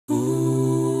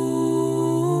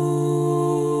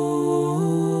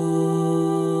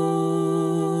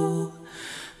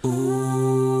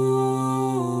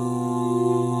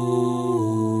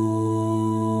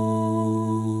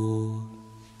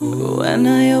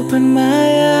open my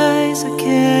eyes, I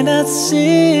cannot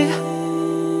see.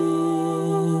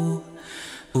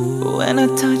 When I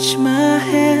touch my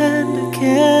hand, I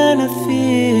cannot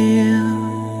feel.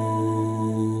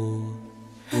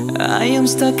 I am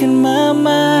stuck in my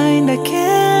mind, I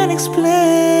can't explain.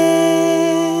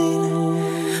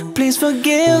 Please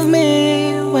forgive me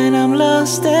when I'm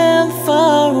lost and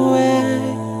far away.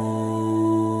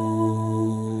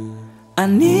 I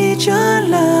need your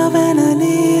love and I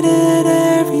need it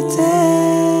every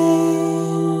day.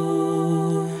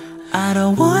 I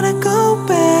don't wanna go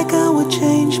back, I will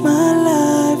change my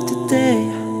life today.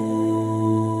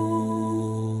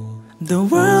 The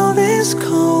world is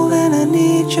cold and I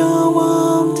need your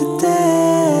warmth today.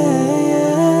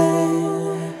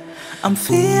 I'm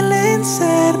feeling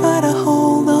sad but I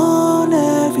hold on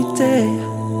every day.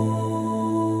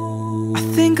 I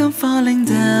think I'm falling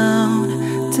down,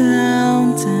 down,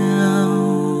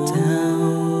 down, down.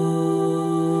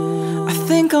 I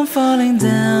think I'm falling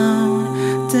down,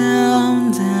 down,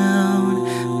 down,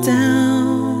 down.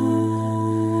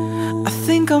 I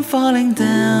think I'm falling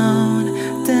down,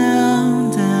 down,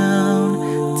 down,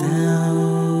 down.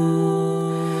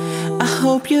 I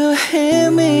hope you hear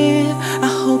me, I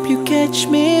hope you catch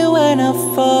me when I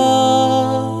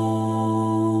fall.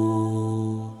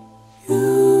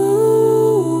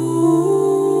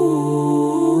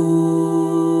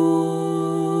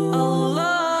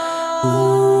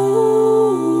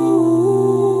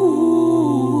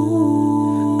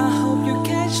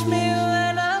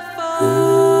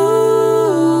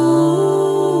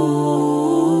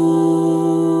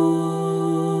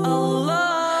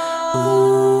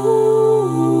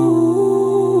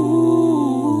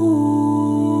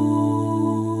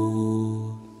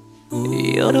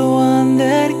 You're the one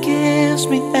that gives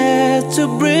me air to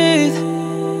breathe.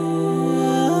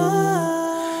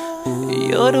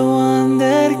 You're the one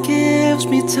that gives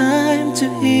me time to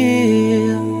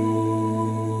heal.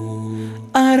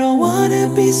 I don't wanna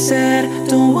be sad,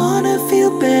 don't wanna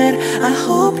feel bad. I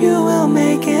hope you will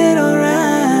make it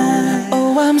alright.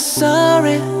 Oh, I'm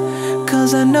sorry,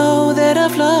 'cause I know that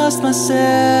I've lost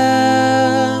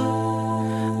myself.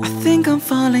 I think I'm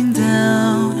falling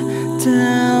down,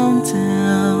 down,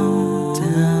 down,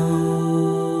 down.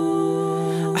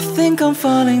 I think I'm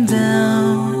falling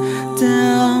down,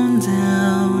 down,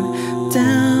 down,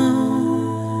 down.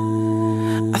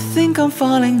 I think I'm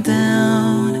falling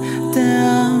down,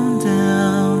 down,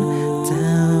 down,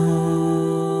 down.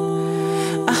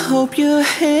 I hope you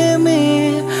hear me,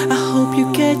 I hope you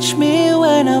catch me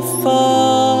when I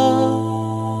fall.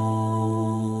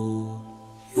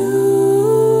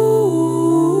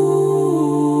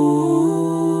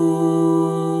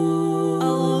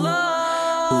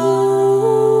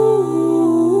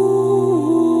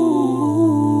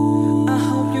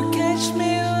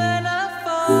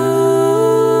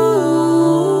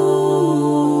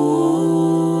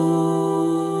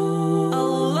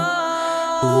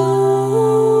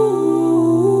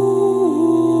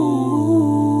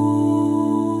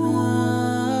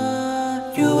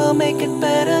 You will make it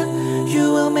better, you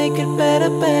will make it better,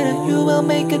 better. You will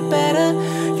make it better,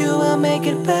 you will make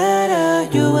it better,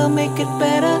 you will make it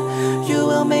better, you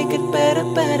will make it better,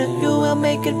 better. You will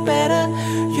make it better,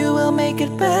 you will make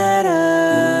it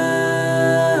better.